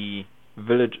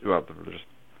village,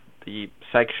 the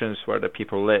sections where the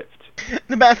people lived.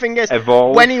 The better thing is,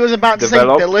 evolve, when he was about to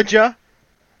develop, say villager,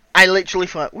 I literally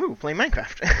thought, "Ooh, play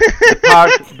Minecraft."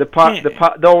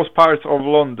 Those parts of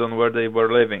London where they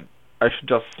were living, I should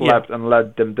just slept and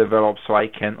let them develop so I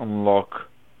can unlock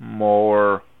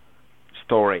more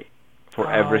story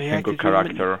for every single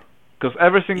character. Because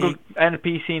every single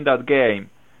NPC in that game,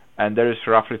 and there is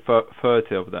roughly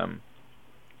 30 of them,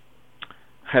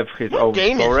 have his own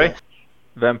story.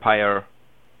 Vampire.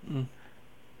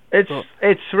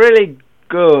 It's really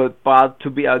good, but to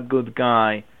be a good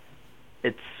guy,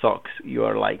 it sucks. You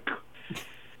are like...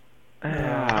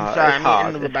 I'm sorry, I'm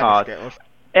eating another bag of Skittles.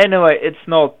 Anyway, it's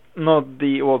not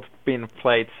the what's been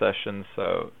played session,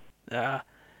 so...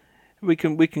 We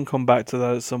can come back to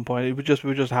that at some point.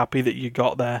 We're just happy that you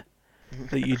got there.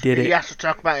 That you did it. You have to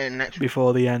talk about it next week.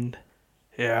 Before the end.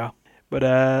 Yeah. But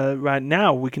right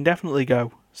now, we can definitely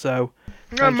go. So,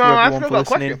 thank you everyone for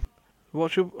listening. I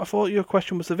thought your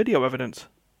question was the video evidence.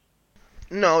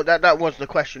 No, that was the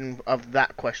question of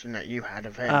that question that you had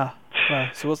of him.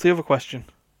 Right. So what's the other question?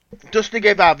 Just to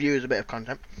give our viewers a bit of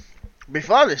content.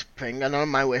 Before this thing, and on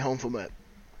my way home from work,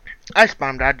 I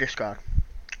spammed our Discord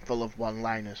full of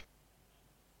one-liners.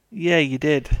 Yeah, you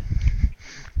did.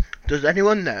 Does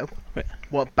anyone know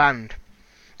what band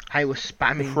I was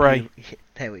spamming?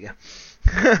 There we go.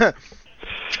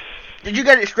 Did you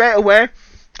get it straight away?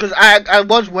 Because I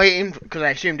was waiting, because I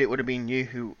assumed it would have been you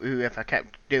who, if I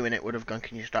kept doing it, would have gone,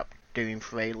 "Can you stop doing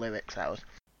 3 lyrics?"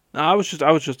 I was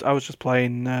just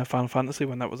playing Final Fantasy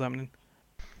when that was happening.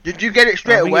 Did you get it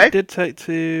straight away? It did take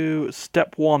to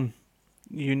step 1.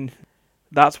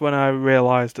 That's when I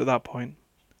realised at that point.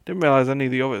 Didn't realise any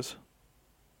of the others.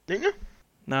 Didn't you?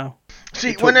 No.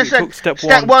 See, when I said step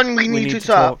 1, we need to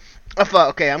talk, I thought,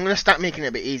 okay, I'm going to start making it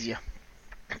a bit easier.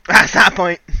 At that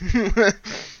point.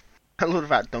 I love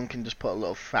that Duncan just put a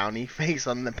little frowny face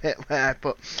on the bit where I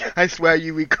put, "I swear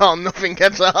you recall nothing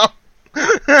at all."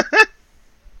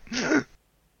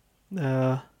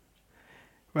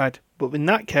 Right, but in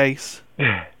that case,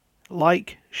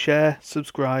 like, share,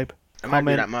 subscribe, I comment,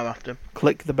 might do that more often.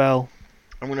 click the bell.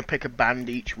 I'm going to pick a band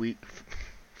each week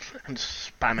and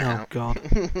just spam it Oh out.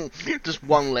 God. Just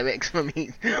one lyrics from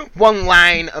me, one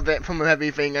line of it from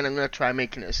everything, and I'm gonna try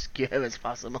making it as obscure as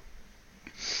possible.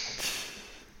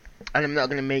 And I'm not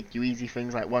gonna make you easy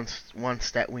things like one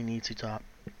step we need to top.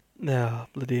 Oh,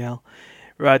 bloody hell.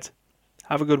 Right.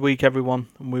 Have a good week, everyone,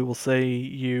 and we will see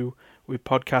you with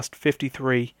podcast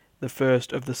 53, the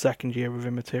first of the second year of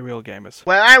Immaterial Gamers.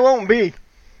 Well, I won't be,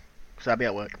 because I'll be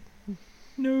at work.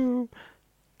 No.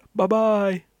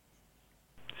 Bye-bye.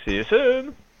 See you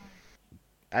soon.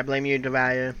 I blame you,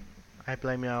 Devaya. I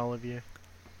blame you, all of you.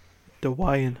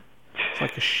 Dewayne. It's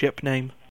like a ship name.